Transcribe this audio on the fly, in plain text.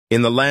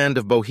In the land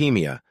of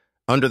Bohemia,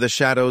 under the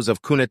shadows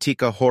of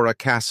Kunatica Hora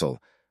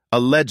Castle, a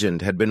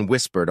legend had been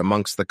whispered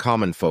amongst the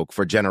common folk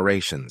for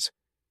generations.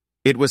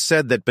 It was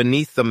said that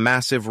beneath the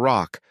massive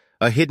rock,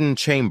 a hidden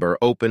chamber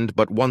opened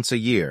but once a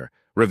year,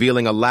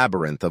 revealing a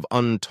labyrinth of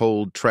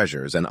untold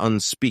treasures and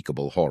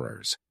unspeakable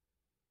horrors.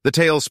 The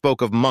tale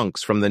spoke of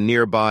monks from the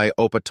nearby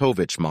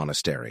Opatovich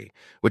monastery,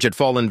 which had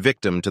fallen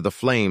victim to the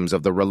flames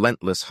of the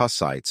relentless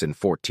Hussites in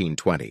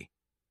 1420.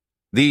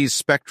 These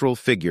spectral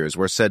figures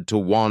were said to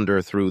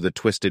wander through the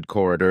twisted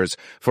corridors,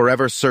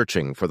 forever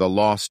searching for the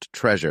lost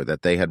treasure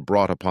that they had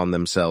brought upon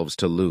themselves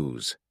to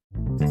lose.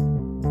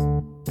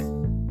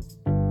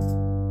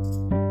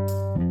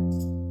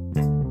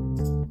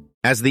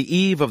 As the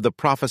eve of the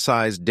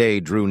prophesied day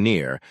drew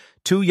near,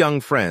 two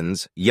young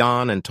friends,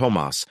 Jan and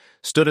Tomas,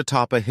 stood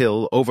atop a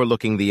hill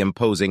overlooking the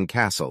imposing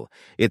castle,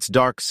 its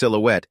dark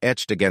silhouette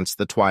etched against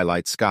the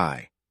twilight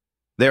sky.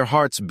 Their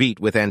hearts beat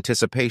with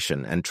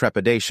anticipation and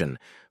trepidation,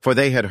 for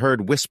they had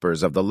heard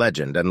whispers of the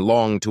legend and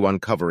longed to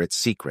uncover its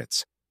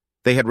secrets.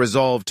 They had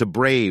resolved to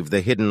brave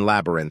the hidden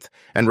labyrinth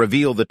and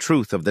reveal the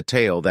truth of the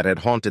tale that had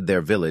haunted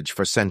their village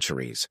for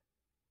centuries.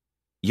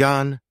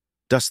 "Jan,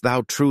 dost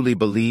thou truly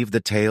believe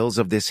the tales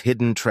of this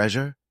hidden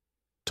treasure?"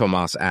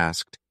 Tomas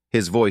asked,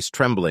 his voice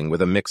trembling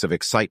with a mix of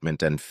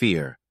excitement and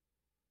fear.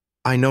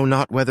 "I know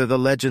not whether the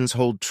legends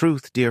hold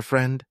truth, dear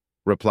friend,"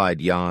 replied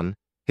Jan,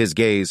 his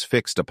gaze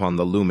fixed upon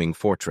the looming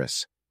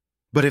fortress.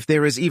 "But if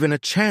there is even a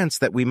chance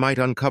that we might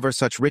uncover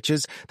such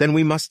riches, then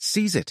we must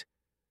seize it.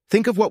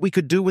 Think of what we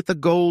could do with the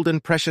gold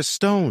and precious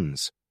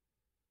stones."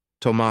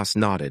 Tomas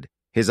nodded,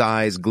 his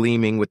eyes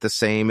gleaming with the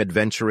same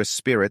adventurous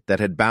spirit that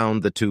had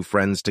bound the two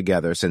friends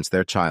together since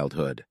their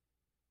childhood.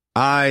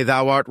 "Aye,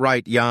 thou art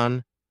right,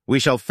 Jan. We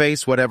shall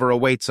face whatever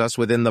awaits us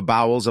within the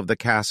bowels of the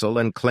castle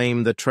and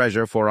claim the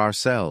treasure for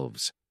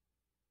ourselves."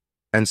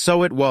 And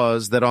so it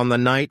was that on the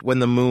night when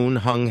the moon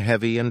hung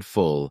heavy and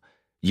full,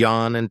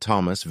 Jan and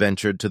Thomas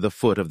ventured to the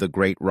foot of the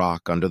great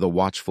rock under the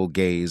watchful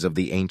gaze of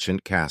the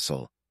ancient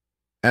castle.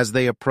 As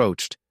they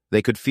approached,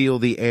 they could feel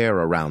the air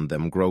around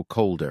them grow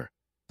colder,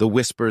 the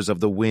whispers of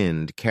the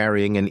wind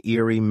carrying an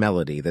eerie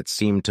melody that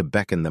seemed to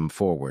beckon them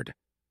forward.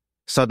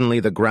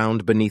 Suddenly the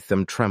ground beneath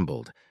them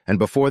trembled, and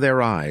before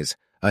their eyes,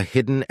 a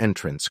hidden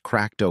entrance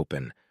cracked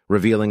open,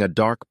 revealing a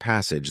dark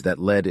passage that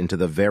led into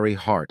the very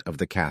heart of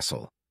the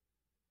castle.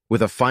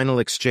 With a final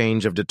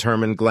exchange of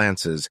determined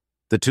glances,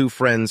 the two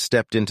friends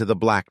stepped into the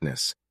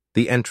blackness,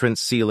 the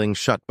entrance ceiling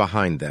shut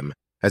behind them,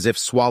 as if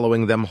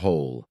swallowing them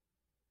whole.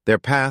 Their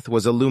path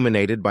was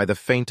illuminated by the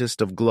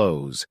faintest of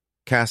glows,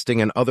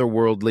 casting an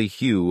otherworldly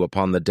hue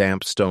upon the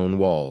damp stone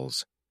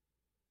walls.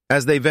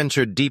 As they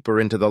ventured deeper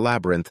into the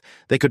labyrinth,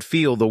 they could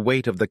feel the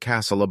weight of the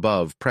castle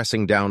above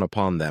pressing down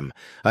upon them,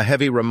 a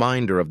heavy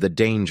reminder of the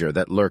danger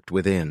that lurked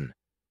within.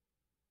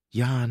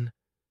 "Jan,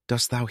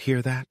 dost thou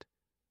hear that?"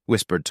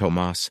 whispered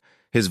Tomas,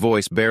 his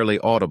voice barely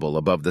audible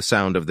above the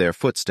sound of their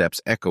footsteps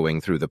echoing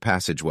through the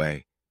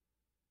passageway.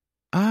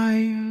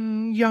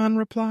 "Aye," Jan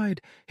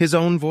replied, his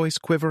own voice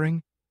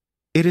quivering.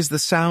 "It is the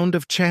sound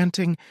of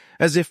chanting,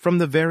 as if from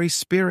the very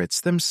spirits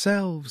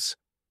themselves."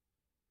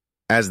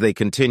 As they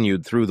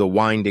continued through the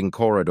winding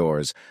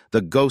corridors,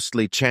 the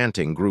ghostly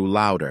chanting grew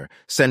louder,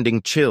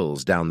 sending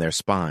chills down their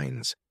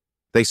spines.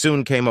 They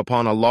soon came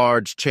upon a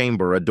large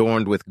chamber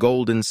adorned with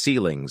golden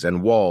ceilings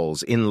and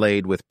walls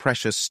inlaid with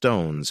precious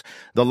stones,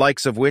 the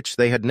likes of which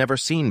they had never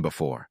seen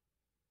before.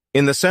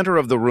 In the center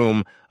of the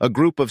room, a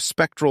group of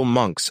spectral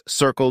monks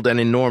circled an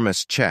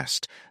enormous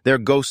chest, their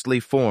ghostly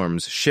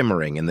forms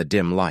shimmering in the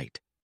dim light.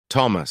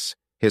 Thomas,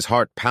 his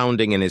heart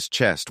pounding in his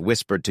chest,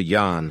 whispered to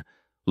Jan,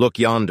 "Look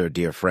yonder,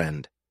 dear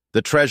friend.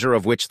 The treasure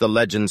of which the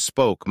legend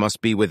spoke must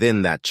be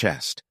within that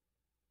chest."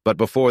 But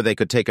before they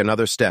could take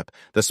another step,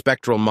 the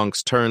spectral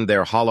monks turned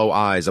their hollow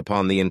eyes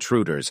upon the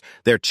intruders,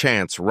 their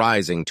chants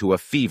rising to a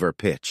fever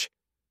pitch.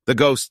 The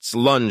ghosts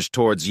lunged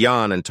towards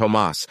Jan and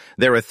Tomas,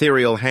 their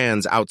ethereal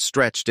hands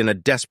outstretched in a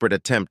desperate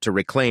attempt to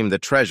reclaim the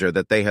treasure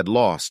that they had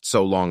lost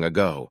so long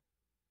ago.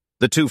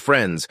 The two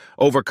friends,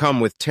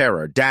 overcome with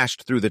terror,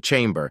 dashed through the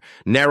chamber,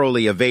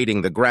 narrowly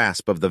evading the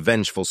grasp of the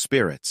vengeful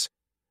spirits.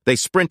 They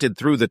sprinted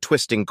through the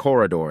twisting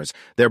corridors,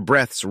 their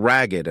breaths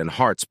ragged and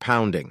hearts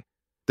pounding.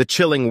 The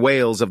chilling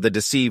wails of the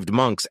deceived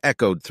monks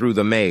echoed through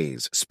the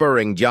maze,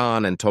 spurring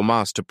Jan and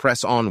Tomas to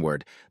press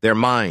onward, their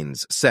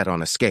minds set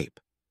on escape.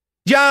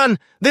 "Jan,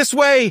 this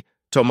way!"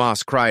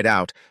 Tomas cried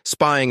out,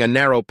 spying a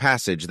narrow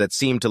passage that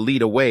seemed to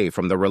lead away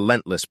from the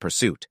relentless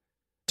pursuit.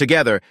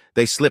 Together,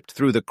 they slipped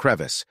through the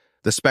crevice,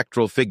 the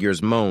spectral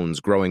figure's moans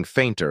growing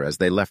fainter as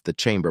they left the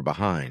chamber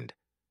behind.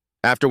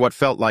 After what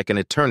felt like an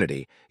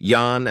eternity,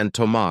 Jan and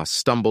Tomas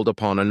stumbled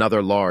upon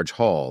another large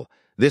hall,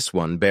 this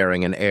one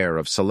bearing an air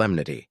of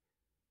solemnity.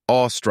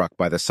 Awestruck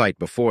by the sight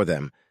before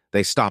them,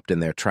 they stopped in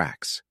their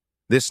tracks.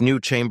 This new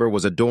chamber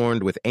was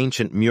adorned with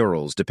ancient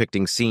murals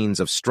depicting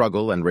scenes of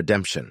struggle and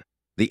redemption,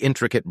 the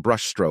intricate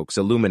brushstrokes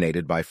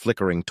illuminated by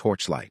flickering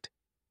torchlight.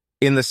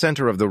 In the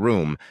center of the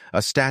room,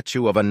 a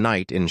statue of a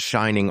knight in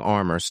shining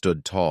armor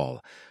stood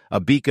tall, a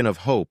beacon of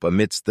hope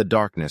amidst the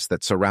darkness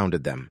that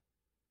surrounded them.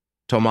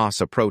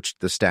 Tomas approached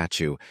the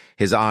statue,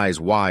 his eyes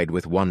wide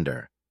with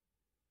wonder.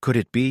 Could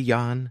it be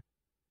Jan?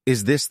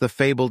 Is this the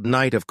fabled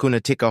knight of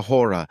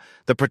Kunatikahora,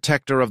 the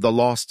protector of the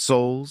lost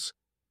souls?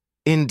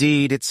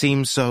 Indeed, it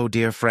seems so,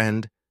 dear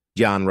friend,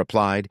 Jan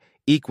replied,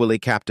 equally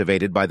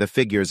captivated by the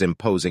figure's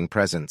imposing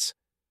presence.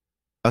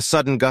 A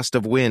sudden gust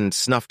of wind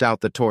snuffed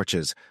out the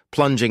torches,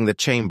 plunging the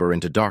chamber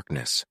into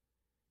darkness.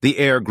 The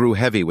air grew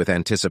heavy with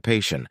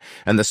anticipation,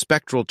 and the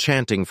spectral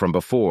chanting from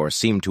before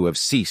seemed to have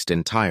ceased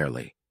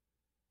entirely.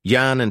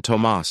 Jan and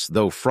Tomas,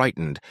 though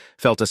frightened,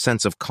 felt a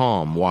sense of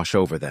calm wash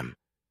over them.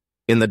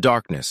 In the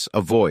darkness, a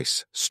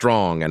voice,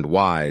 strong and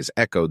wise,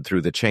 echoed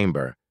through the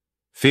chamber.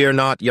 Fear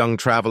not, young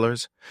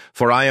travelers,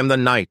 for I am the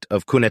knight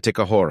of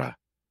Kunatikahora.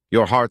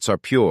 Your hearts are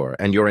pure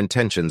and your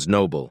intentions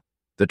noble.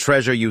 The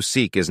treasure you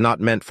seek is not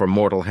meant for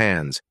mortal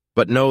hands,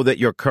 but know that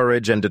your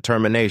courage and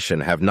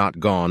determination have not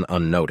gone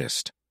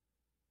unnoticed.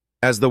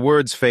 As the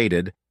words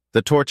faded,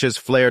 the torches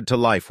flared to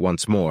life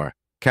once more,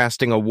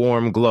 casting a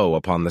warm glow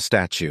upon the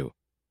statue.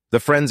 The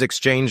friends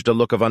exchanged a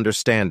look of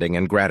understanding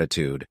and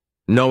gratitude,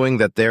 knowing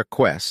that their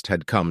quest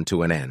had come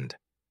to an end.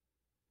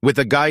 With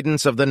the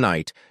guidance of the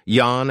knight,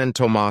 Jan and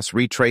Tomas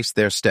retraced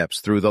their steps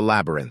through the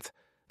labyrinth,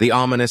 the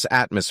ominous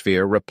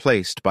atmosphere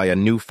replaced by a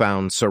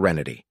newfound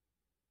serenity.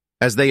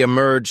 As they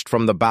emerged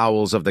from the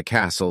bowels of the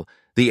castle,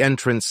 the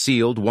entrance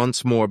sealed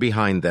once more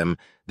behind them,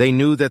 they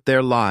knew that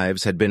their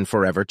lives had been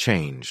forever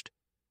changed.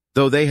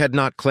 Though they had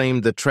not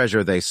claimed the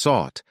treasure they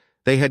sought,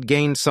 they had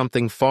gained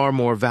something far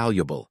more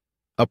valuable,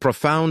 a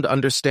profound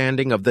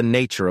understanding of the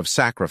nature of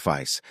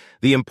sacrifice,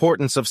 the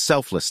importance of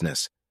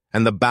selflessness,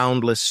 and the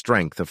boundless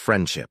strength of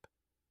friendship.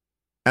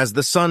 As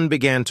the sun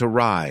began to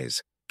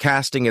rise,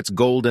 casting its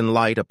golden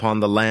light upon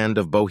the land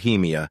of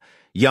Bohemia,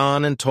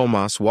 Jan and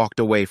Tomas walked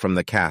away from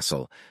the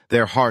castle,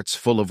 their hearts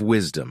full of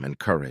wisdom and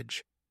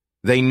courage.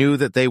 They knew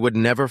that they would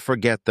never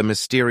forget the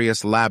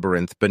mysterious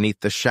labyrinth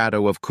beneath the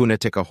shadow of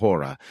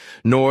Kunatikahora,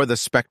 nor the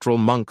spectral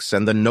monks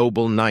and the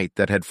noble knight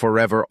that had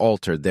forever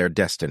altered their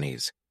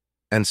destinies.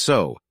 And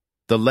so,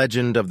 the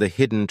legend of the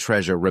hidden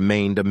treasure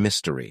remained a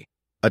mystery,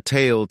 a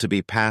tale to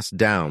be passed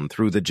down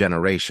through the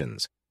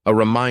generations, a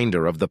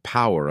reminder of the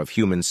power of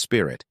human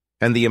spirit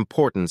and the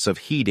importance of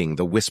heeding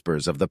the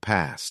whispers of the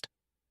past.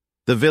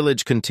 The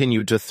village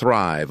continued to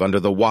thrive under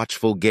the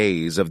watchful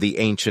gaze of the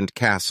ancient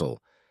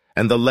castle,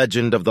 and the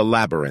legend of the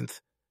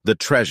labyrinth, the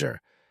treasure,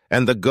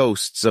 and the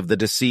ghosts of the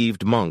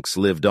deceived monks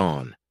lived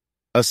on,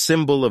 a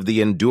symbol of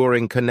the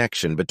enduring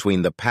connection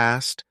between the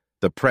past,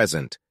 the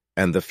present,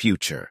 and the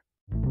future.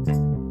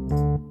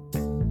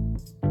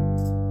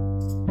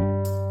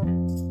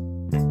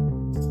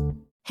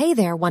 Hey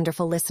there,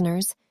 wonderful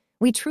listeners.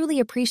 We truly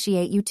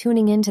appreciate you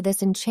tuning in to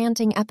this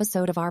enchanting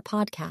episode of our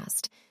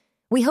podcast.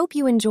 We hope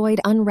you enjoyed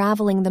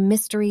unraveling the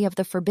mystery of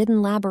the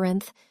Forbidden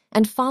Labyrinth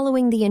and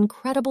following the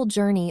incredible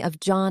journey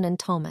of Jan and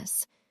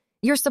Tomas.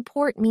 Your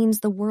support means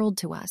the world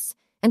to us,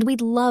 and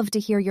we'd love to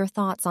hear your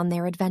thoughts on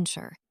their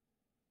adventure.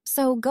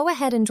 So go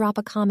ahead and drop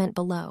a comment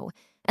below,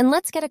 and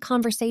let's get a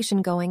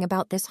conversation going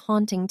about this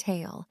haunting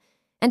tale.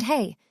 And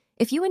hey,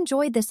 if you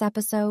enjoyed this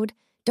episode,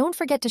 don't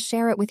forget to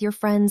share it with your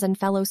friends and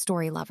fellow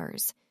story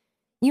lovers.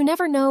 You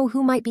never know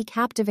who might be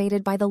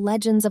captivated by the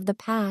legends of the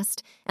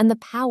past and the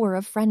power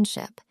of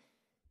friendship.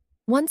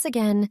 Once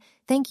again,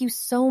 thank you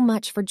so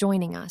much for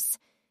joining us,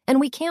 and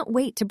we can't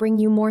wait to bring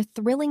you more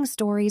thrilling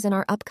stories in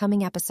our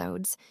upcoming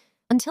episodes.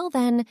 Until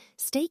then,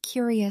 stay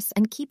curious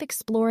and keep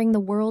exploring the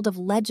world of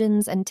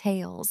legends and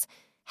tales.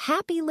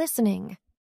 Happy listening!